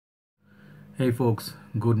Hey folks,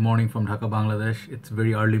 good morning from Dhaka, Bangladesh. It's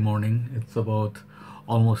very early morning. It's about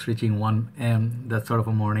almost reaching 1 a.m. that sort of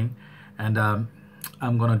a morning, and I'm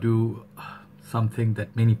gonna do something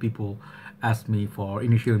that many people ask me for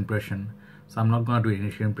initial impression. So I'm not gonna do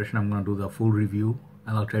initial impression. I'm gonna do the full review,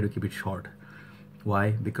 and I'll try to keep it short.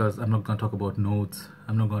 Why? Because I'm not gonna talk about notes.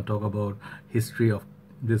 I'm not gonna talk about history of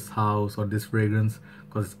this house or this fragrance,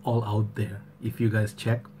 because it's all out there. If you guys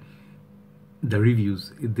check the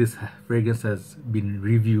reviews, this fragrance has been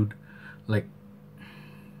reviewed like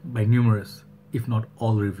by numerous, if not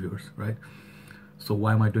all reviewers, right? So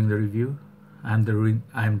why am I doing the review? I'm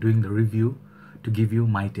doing the review to give you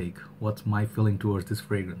my take. What's my feeling towards this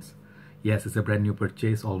fragrance? Yes, it's a brand new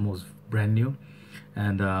purchase, almost brand new,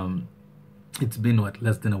 and it's been what,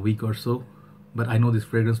 less than a week or so, but I know this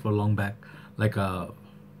fragrance for long back, like a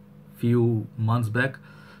few months back,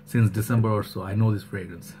 since December or so. I know this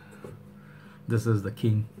fragrance. This is the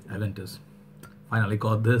King Aventus. Finally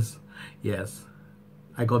got this. Yes,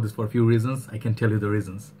 I got this for a few reasons. I can tell you the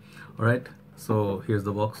reasons. Alright, so here's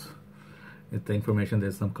the box. It's the information.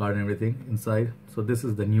 There's some card and everything inside. So this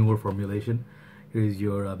is the newer formulation. Here is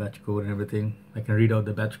your batch code and everything. I can read out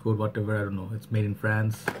the batch code, whatever, I don't know. It's made in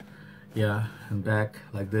France. Yeah, and back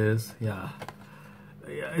like this. Yeah,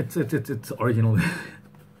 it's original.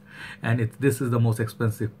 And this is the most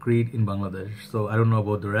expensive creed in Bangladesh. So I don't know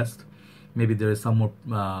about the rest. Maybe there is some more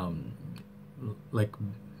like,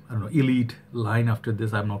 I don't know, elite line after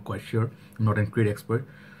this. I'm not quite sure. I'm not a creed expert,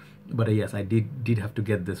 but yes, I did have to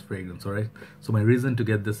get this fragrance. All right, so my reason to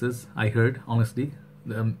get this is, I heard, honestly,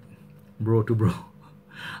 bro to bro,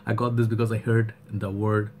 I got this because I heard the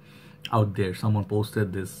word out there. Someone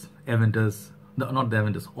posted this Aventus, not the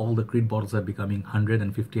Aventus, all the creed bottles are becoming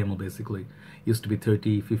 150 ml basically. Used to be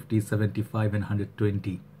 30, 50, 75 and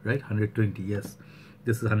 120, right? 120, yes.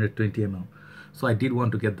 This is 120 ml. So I did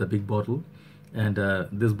want to get the big bottle, and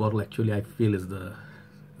this bottle actually I feel is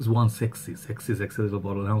one sexy little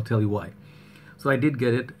bottle, and I'll tell you why. So I did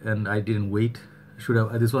get it, and I didn't wait. Should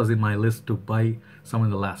have. This was in my list to buy some in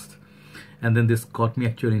the last, and then this caught me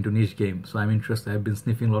actually into niche game. So I'm interested. I've been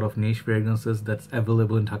sniffing a lot of niche fragrances that's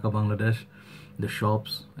available in Dhaka, Bangladesh, the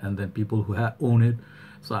shops, and then people who own it.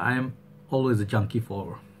 So I am always a junkie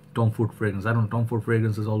for Tom Ford fragrance. I don't know, Tom Ford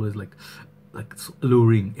fragrance is always like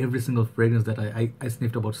alluring. Every single fragrance that I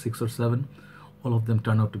sniffed, about 6 or 7, all of them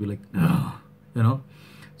turned out to be like, you know.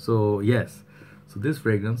 So yes, so this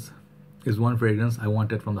fragrance is one fragrance I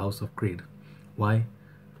wanted from the House of Creed. Why?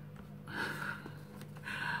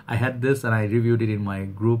 I had this and I reviewed it in my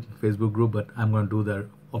group, Facebook group, but I'm going to do the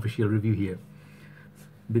official review here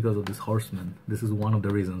because of this horseman. This is one of the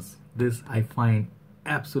reasons. This I find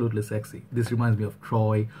absolutely sexy. This reminds me of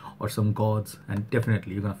Troy or some gods, and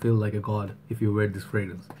definitely you're gonna feel like a god if you wear this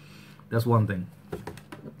fragrance. That's one thing.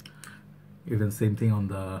 Even same thing on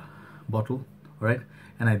the bottle. All right,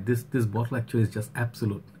 and this bottle actually is just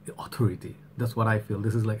absolute authority. That's what I feel.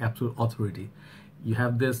 This is like absolute authority. You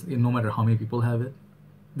have this, no matter how many people have it,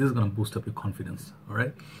 this is gonna boost up your confidence. All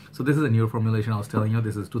right, so this is a newer formulation I was telling you.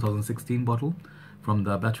 This is 2016 bottle from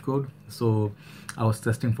the batch code. So I was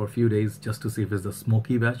testing for a few days just to see if it's the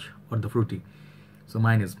smoky batch or the fruity. So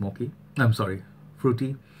mine is smoky. I'm sorry,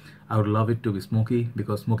 fruity. I would love it to be smoky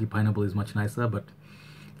because smoky pineapple is much nicer, but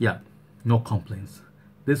yeah, no complaints.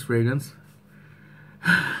 This fragrance,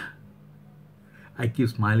 I keep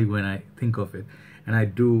smiling when I think of it, and I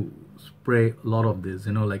do spray a lot of this,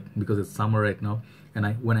 you know, like because it's summer right now. And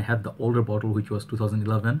when I had the older bottle, which was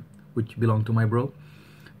 2011, which belonged to my bro,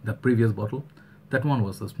 the previous bottle, that one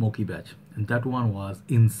was a smoky batch, and that one was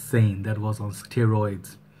insane. That was on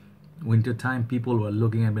steroids. Winter time, people were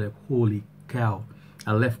looking at me like, holy cow.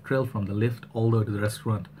 I left trail from the lift all the way to the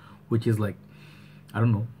restaurant, which is like, I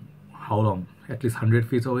don't know how long, at least 100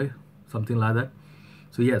 feet away, something like that.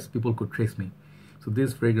 So yes, people could trace me. So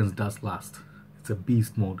this fragrance does last. It's a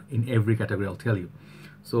beast mode in every category, I'll tell you.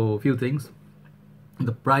 So a few things.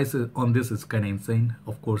 The price on this is kind of insane.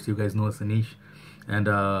 Of course, you guys know it's a niche, and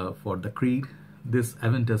for the Creed, this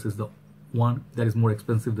Aventus is the one that is more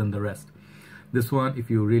expensive than the rest. This one, if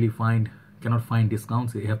you really cannot find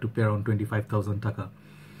discounts, you have to pay around 25,000 taka.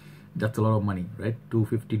 That's a lot of money, right?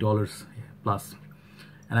 $250 plus.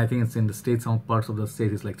 And I think it's in the States, some parts of the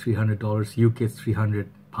state is like $300. UK is 300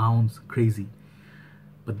 pounds, crazy.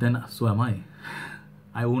 But then, so am I.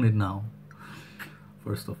 I own it now,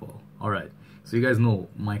 first of all. Alright, so you guys know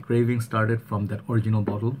my craving started from that original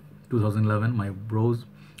bottle, 2011. My bros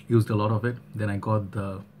used a lot of it. Then I got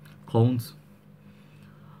the clones,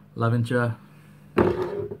 Lavender,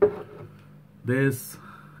 this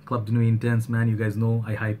Club de Nuit Intense, man. You guys know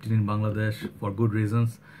I hyped it in Bangladesh for good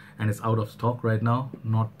reasons, and it's out of stock right now.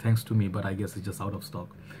 Not thanks to me, but I guess it's just out of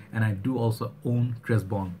stock. And I do also own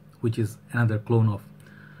Tresbon, which is another clone of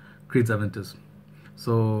Creed's Aventus.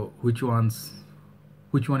 So which one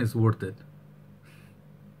is worth it?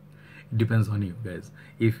 It depends on you guys.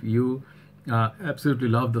 If you absolutely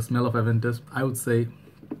love the smell of Aventus, I would say,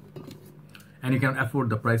 and you can afford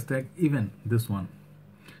the price tag, even this one,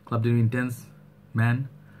 Club de Intense Man,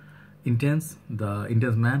 the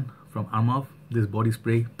Intense Man from Armaf, this body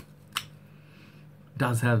spray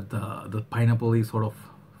does have the pineapple-y sort of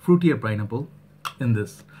fruitier pineapple in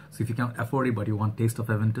this. So if you can't afford it but you want taste of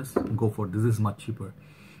Aventus, go for it. This is much cheaper.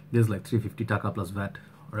 This is like 350 taka plus VAT,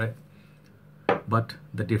 alright? But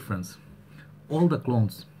the difference, all the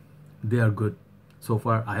clones, they are good. So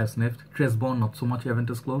far I have sniffed. Tresbon, not so much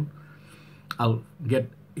Aventus clone. I'll get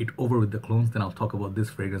it over with the clones, then I'll talk about this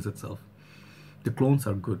fragrance itself. The clones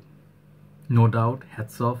are good, no doubt.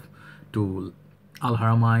 Hats off to Al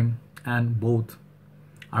Haramain and both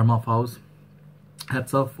Armaf House.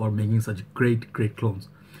 Hats off for making such great clones.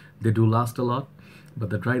 They do last a lot, but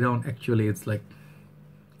the dry down, actually it's like,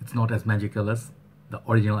 it's not as magical as the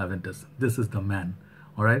original Aventus. This is the man,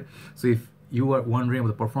 alright? So if you are wondering about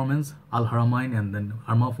the performance, Al Haramain and then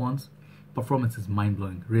Armaf ones, performance is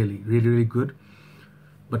mind-blowing, really good.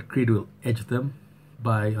 But Creed will edge them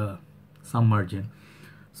by some margin.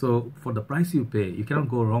 So for the price you pay, you cannot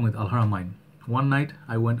go wrong with Al Haramain. One night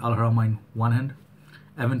I went Al Haramain one hand,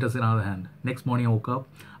 Aventus in another hand. Next morning I woke up,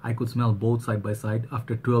 I could smell both side by side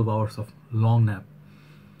after 12 hours of long nap.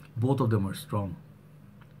 Both of them were strong,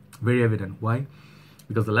 very evident. Why?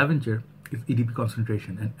 Because the lavender is EDP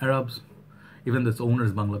concentration, and Arabs, even this owner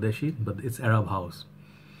is Bangladeshi, but it's Arab house,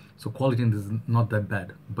 so quality in this is not that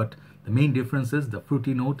bad. But the main difference is the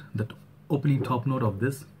fruity note. The opening top note of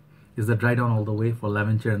this is the dry down all the way for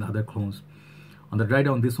lavender and other clones. On the dry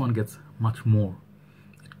down, this one gets much more.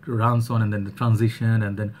 It runs on, and then the transition,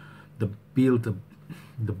 and then the build,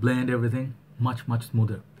 the blend, everything much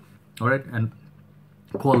smoother. All right, and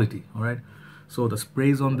quality. All right. So the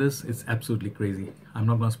sprays on this is absolutely crazy. I'm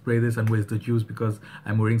not gonna spray this and waste the juice because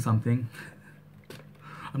I'm wearing something.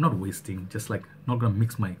 I'm not wasting, just like not gonna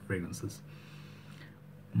mix my fragrances.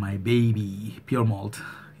 My baby, Pure Malt.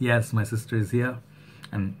 Yes, my sister is here,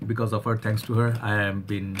 and because of her, thanks to her, I have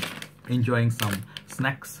been enjoying some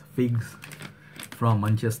snacks, figs from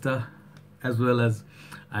Manchester, as well as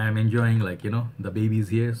I am enjoying, like, you know, the baby's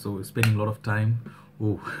here, so we're spending a lot of time.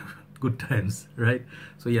 Oh, good times, right?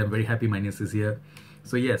 So yeah, I'm very happy my niece is here.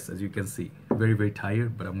 So yes, as you can see, very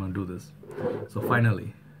tired, but I'm gonna do this. So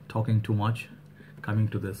finally, talking too much, coming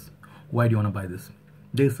to this. Why do you want to buy this?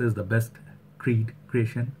 This is the best Creed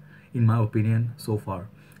creation in my opinion so far.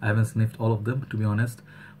 I haven't sniffed all of them, to be honest.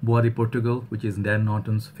 Bois de Portugal, which is Dan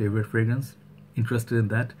Norton's favorite fragrance, interested in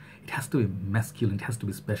that. It has to be masculine, it has to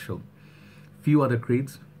be special. Few other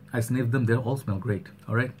Creeds, I sniffed them, they all smell great,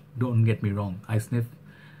 alright? Don't get me wrong, I sniff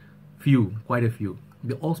quite a few.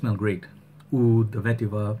 They all smell great. Oud, the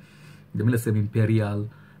Vetiver, the Millésime Imperial,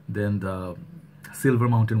 then the Silver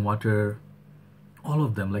Mountain Water, all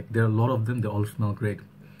of them, like there are a lot of them, they all smell great.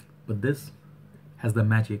 But this has the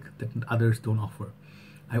magic that others don't offer.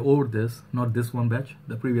 I ordered this, not this one batch,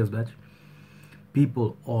 the previous batch.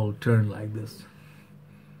 People all turn like this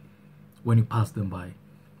when you pass them by.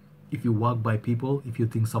 If you walk by people, if you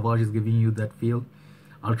think Sauvage is giving you that feel,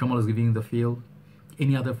 Ultramol is giving you the feel,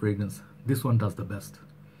 any other fragrance, this one does the best.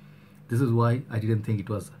 This is why I didn't think it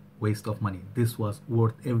was waste of money. This was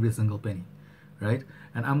worth every single penny, right?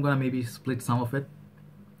 And I'm gonna maybe split some of it,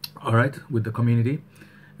 all right, with the community,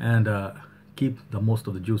 and keep the most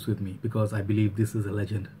of the juice with me, because I believe this is a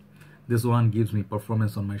legend. This one gives me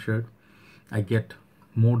performance on my shirt. I get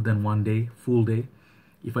more than 1 day, full day,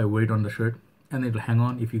 if I wear it on the shirt, and it'll hang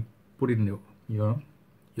on. If you put it in your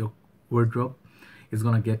wardrobe, it's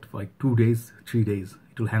gonna get for like 2 days, 3 days.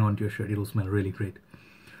 It will hang on to your shirt. It will smell really great.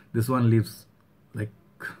 This one leaves like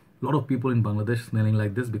a lot of people in Bangladesh smelling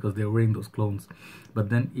like this because they're wearing those clones. But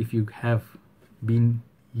then if you have been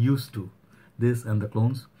used to this and the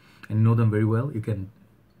clones and know them very well, you can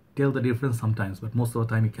tell the difference sometimes, but most of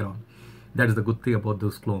the time you cannot. That is the good thing about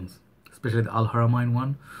those clones, especially the Al Haramain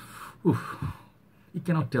one. Oof, you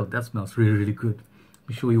cannot tell. That smells really good. Let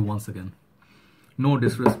me show you once again. No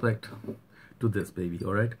disrespect to this baby,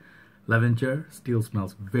 alright? Lavender still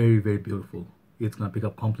smells very beautiful. It's gonna pick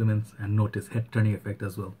up compliments and notice head turning effect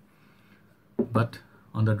as well. But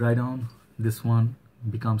on the dry down, this one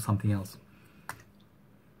becomes something else.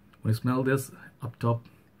 When you smell this up top,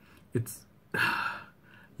 it's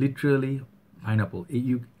literally pineapple.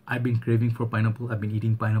 I've been craving for pineapple. I've been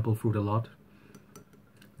eating pineapple fruit a lot.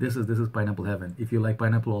 This is pineapple heaven. If you like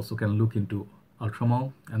pineapple, also can look into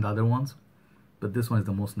Ultramol and the other ones, but this one is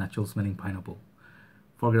the most natural smelling pineapple.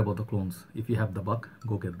 Forget about the clones. If you have the buck,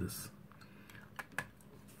 go get this.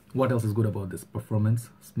 What else is good about this? Performance,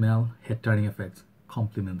 smell, head turning effects,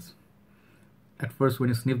 compliments. At first when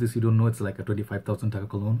you sniff this, you don't know it's like a 25,000 taka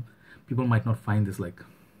cologne. People might not find this like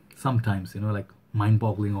sometimes, you know, like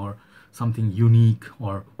mind-boggling or something unique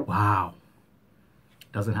or wow.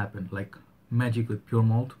 Doesn't happen. Like magic with pure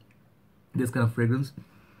malt. This kind of fragrance,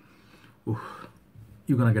 oof,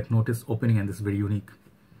 you're gonna get noticed opening, and this is very unique.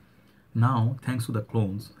 Now, thanks to the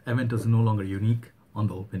clones, Aventus is no longer unique on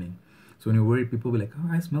the opening. So when you're worried, people will be like, oh,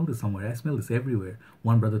 I smell this somewhere. I smell this everywhere.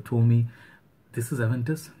 One brother told me, this is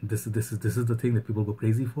Aventus. This is the thing that people go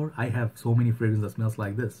crazy for. I have so many fragrances that smells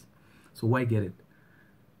like this. So why get it?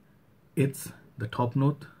 It's the top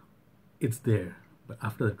note. It's there. But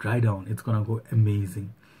after the dry down, it's gonna go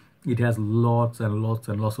amazing. It has lots and lots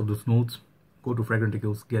and lots of those notes. Go to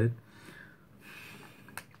Fragrantica, get it.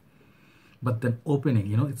 But then opening,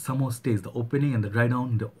 you know, it somehow stays. The opening and the dry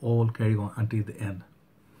down, they all carry on until the end.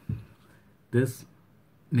 This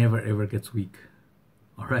never ever gets weak.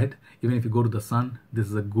 Alright? Even if you go to the sun, this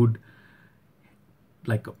is a good,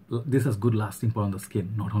 like, this has good lasting power on the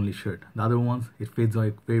skin, not only shirt. The other ones, it fades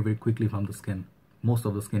away very, very quickly from the skin. Most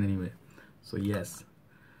of the skin anyway. So yes,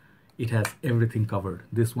 it has everything covered.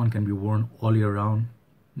 This one can be worn all year round.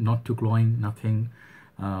 Not too cloying, nothing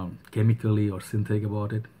chemically or synthetic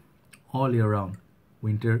about it. All year round.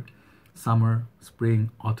 Winter, summer, spring,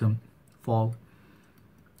 autumn, fall.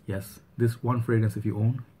 Yes, this one fragrance if you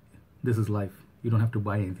own, this is life. You don't have to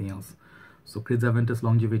buy anything else. So Creed's Aventus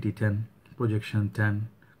longevity 10, projection 10,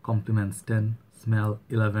 compliments 10, smell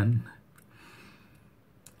 11.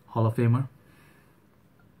 Hall of Famer.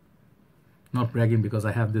 Not bragging because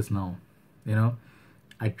I have this now. You know,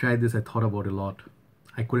 I tried this, I thought about it a lot.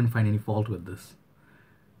 I couldn't find any fault with this.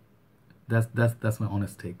 That's my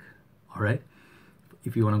honest take. Alright?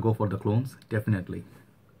 If you want to go for the clones, definitely.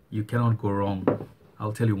 You cannot go wrong.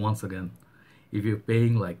 I'll tell you once again. If you're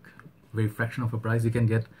paying like very fraction of a price, you can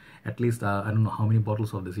get at least, I don't know how many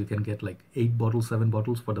bottles of this. You can get like 8 bottles, 7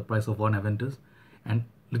 bottles for the price of one Aventus, and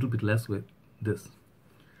a little bit less with this.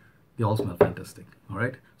 They all smell fantastic.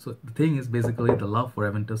 Alright? So the thing is, basically the love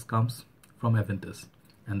for Aventus comes from Aventus,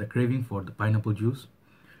 and the craving for the pineapple juice.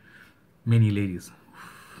 Many ladies,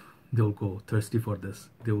 they'll go thirsty for this.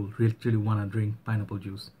 They will really want to drink pineapple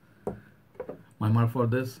juice. My mark for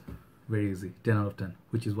this, very easy, 10 out of 10,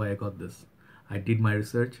 which is why I got this. I did my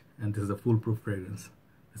research, and this is a foolproof fragrance.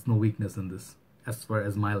 There's no weakness in this as far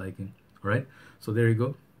as my liking. Alright, so there you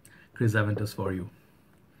go. Creed's Aventus for you.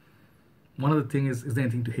 One other thing is there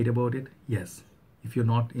anything to hate about it? Yes. If you're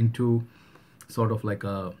not into sort of like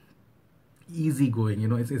a easy going, you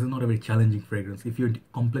know, it's not a very challenging fragrance. If you're into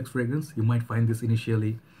complex fragrance, you might find this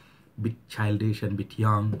initially a bit childish and a bit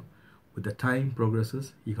young. With the time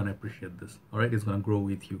progresses, you're gonna appreciate this. Alright, it's gonna grow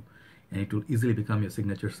with you, and it will easily become your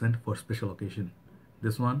signature scent for special occasion.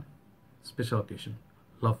 This one, special occasion.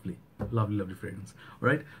 Lovely, lovely, lovely fragrance.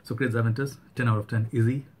 Alright, so Creed's Aventus, 10 out of 10,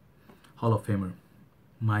 easy. Hall of Famer.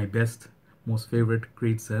 My best, most favorite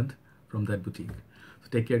Creed scent from that boutique. So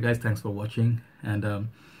take care guys, thanks for watching, and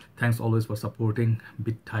thanks always for supporting. A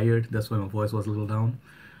bit tired, that's why my voice was a little down,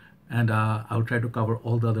 and I'll try to cover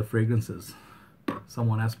all the other fragrances.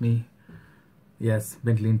 Someone asked me, yes,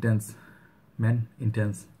 Bentley Intense, Men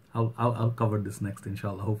Intense. I'll cover this next,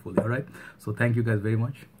 inshallah, hopefully. Alright, so thank you guys very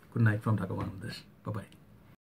much. Good night from Dhaka, Bangladesh. Bye bye.